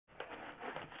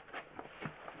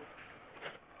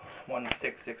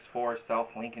1664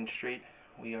 South Lincoln Street.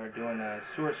 We are doing a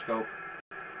sewer scope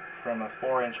from a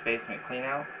 4-inch basement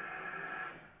cleanout.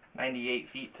 98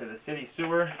 feet to the city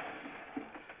sewer.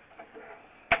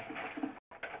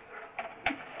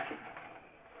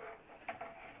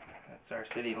 That's our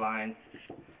city line.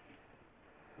 You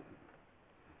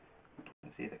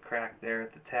can see the crack there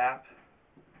at the tap.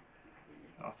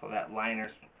 Also, that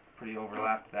liner's pretty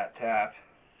overlapped to that tap.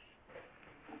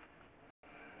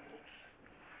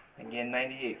 Again,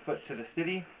 98 foot to the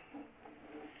city.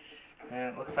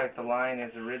 And it looks like the line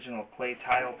is original clay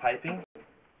tile piping.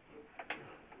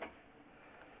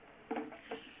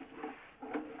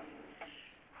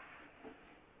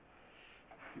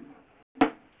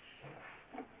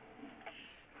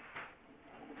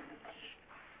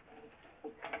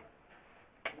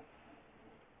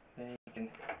 Then you can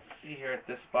see here at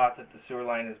this spot that the sewer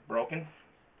line is broken.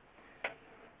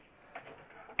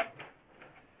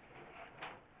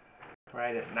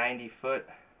 Right at 90 foot.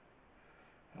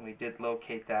 And we did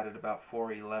locate that at about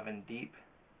 411 deep.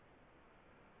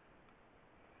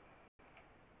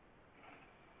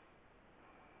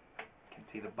 You can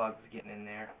see the bugs getting in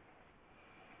there.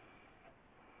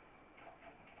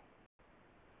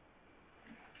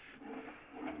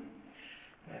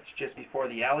 That's just before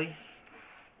the alley.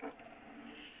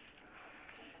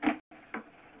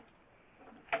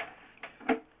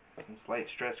 Some slight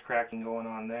stress cracking going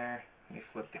on there. Let me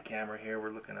flip the camera here,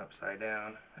 we're looking upside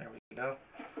down. There we go.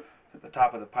 At the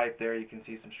top of the pipe there you can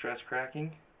see some stress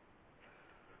cracking.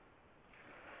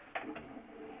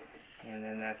 And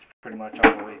then that's pretty much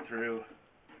all the way through.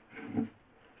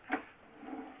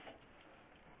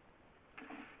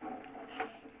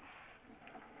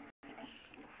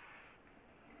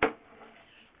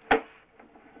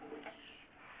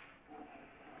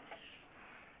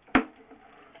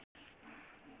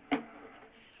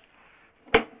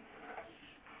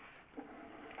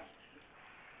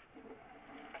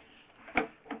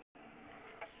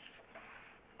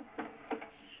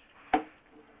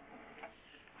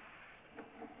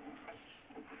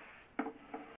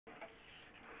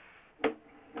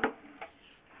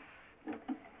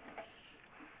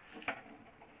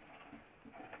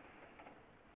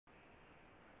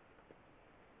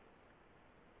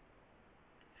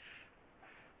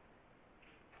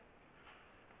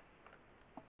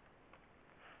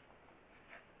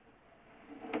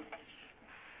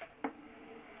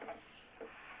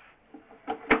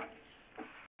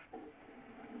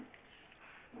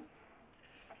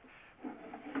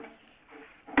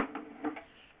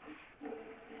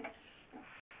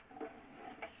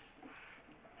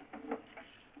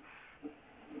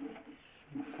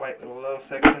 Slight little low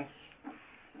section.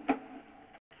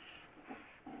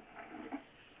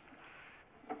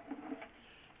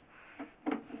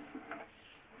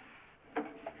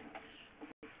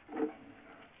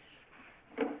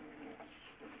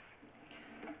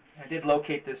 I did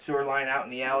locate this sewer line out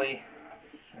in the alley,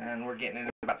 and we're getting it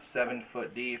about 7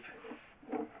 foot deep,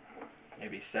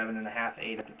 maybe 7.5,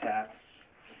 8 at the tap.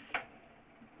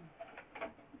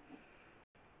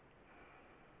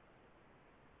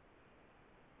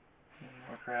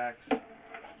 More cracks.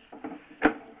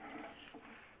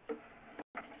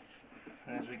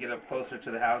 And as we get up closer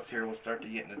to the house here, we'll start to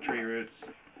get into tree roots.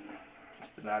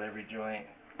 Just about every joint.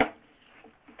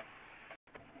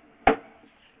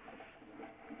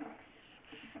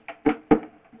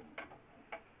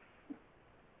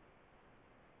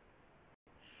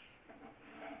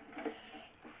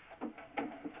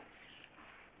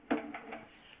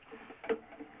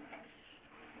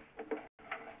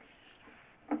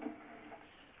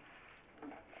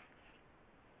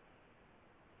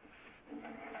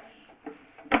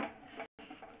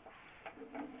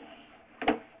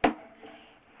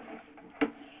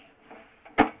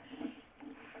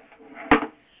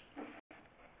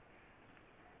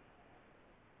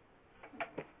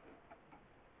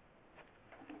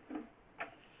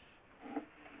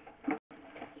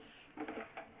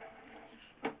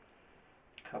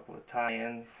 Couple of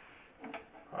tie-ins,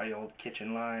 probably old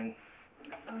kitchen line.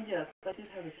 Oh yes, I did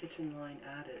have a kitchen line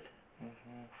added.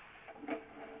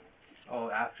 Oh,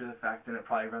 after the fact, and it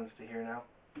probably runs to here now?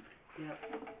 Yep.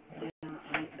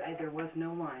 Yeah, there was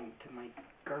no line to my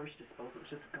garbage disposal. It was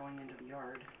just going into the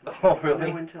yard. Oh, really?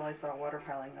 No, until I saw water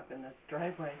piling up in the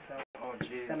driveway, so oh,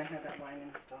 geez. Then I had that line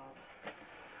installed.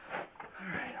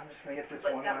 Alright, I'm just going to get this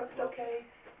But one that last looks look. okay.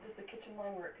 Does the kitchen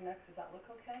line where it connects, does that look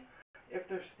okay? If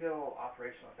they're still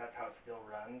operational, if that's how it still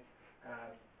runs,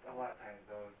 a lot of times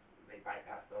they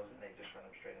bypass those and they just run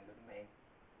them straight into the main.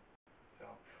 So,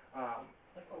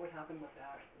 like what would happen with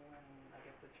that when I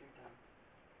get this redone?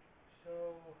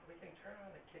 So we can turn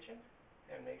on the kitchen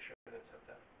and make sure that it's hooked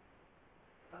up.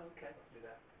 Oh, okay. Let's do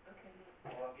that. Okay.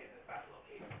 Well, I'm getting this last little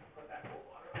case. Put that cold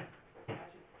water on. I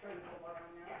should turn the cold water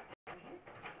on now. Yeah. Mhm.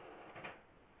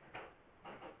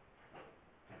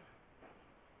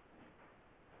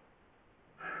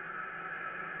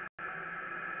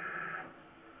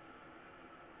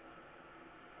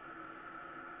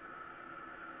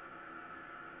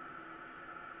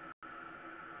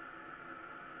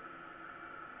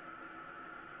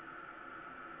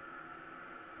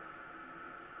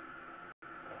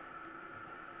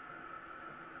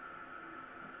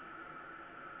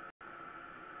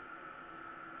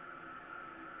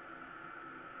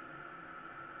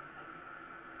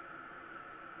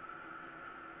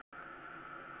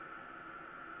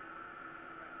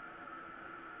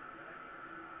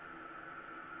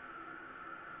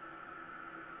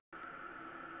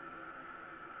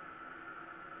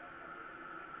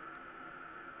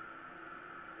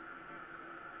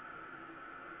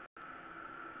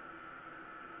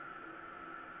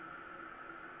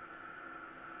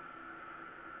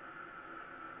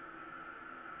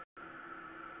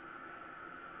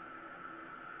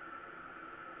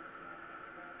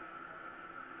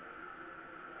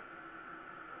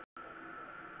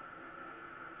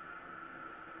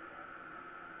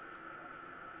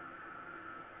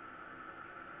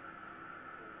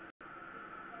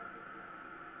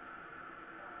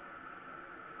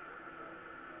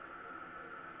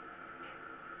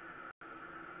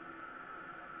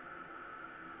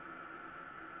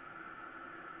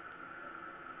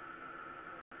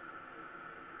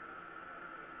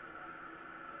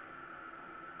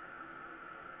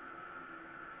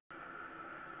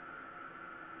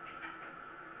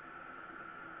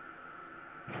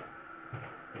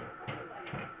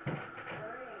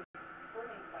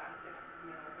 Burning plastic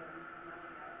smell, but I'm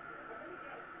smelling out here. Oh, wait,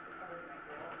 yeah, it's just the color of my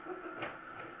grill.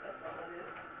 That's all it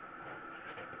is.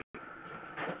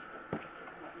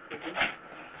 What's this again?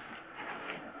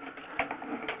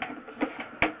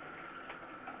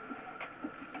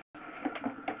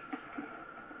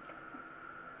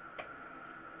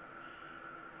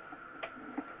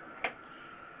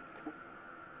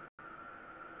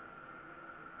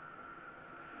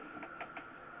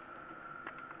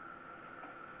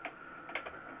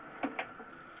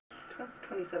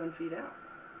 27 feet out.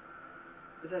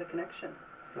 Is that a connection?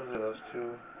 Those are those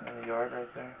two in the yard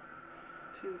right there.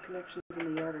 Two connections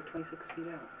in the yard are 26 feet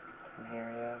out. From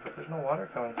here, yeah. But there's no water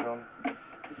coming through them.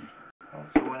 I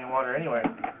don't see any water anywhere.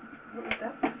 What would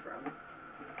that be from?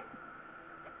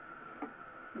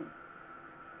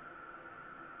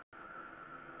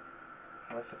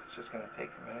 Unless if it's just going to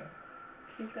take a minute.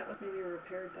 I think that was maybe a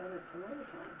repair done at some other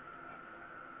time.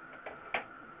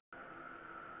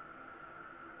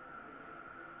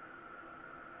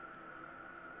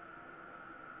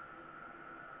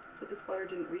 So this water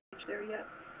didn't reach there yet?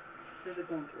 Or is it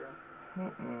going through?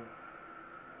 Mm-mm.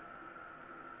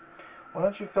 Why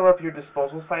don't you fill up your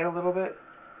disposal site a little bit,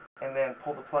 and then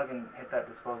pull the plug and hit that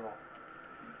disposal?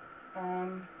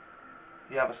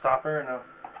 You have a stopper or no?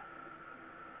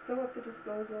 Fill up the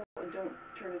disposal and don't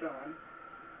turn it on.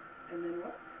 And then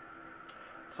what?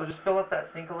 So just fill up that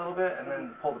sink a little bit, and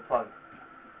then pull the plug.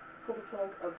 Pull the plug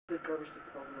of the garbage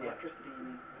disposal, Yeah. electricity, you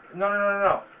mean?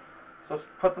 No. So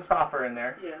put the stopper in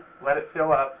there, Yeah. let it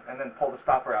fill up, and then pull the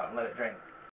stopper out and let it drain.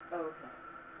 Oh, okay.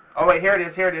 Oh wait, here it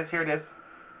is.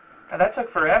 Now, that took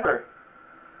forever.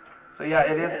 So yeah,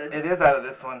 It it is out of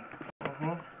this one.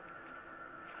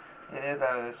 It is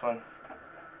out of this one.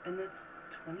 And that's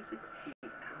 26 feet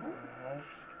out? Mhm.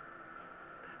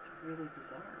 That's really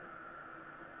bizarre.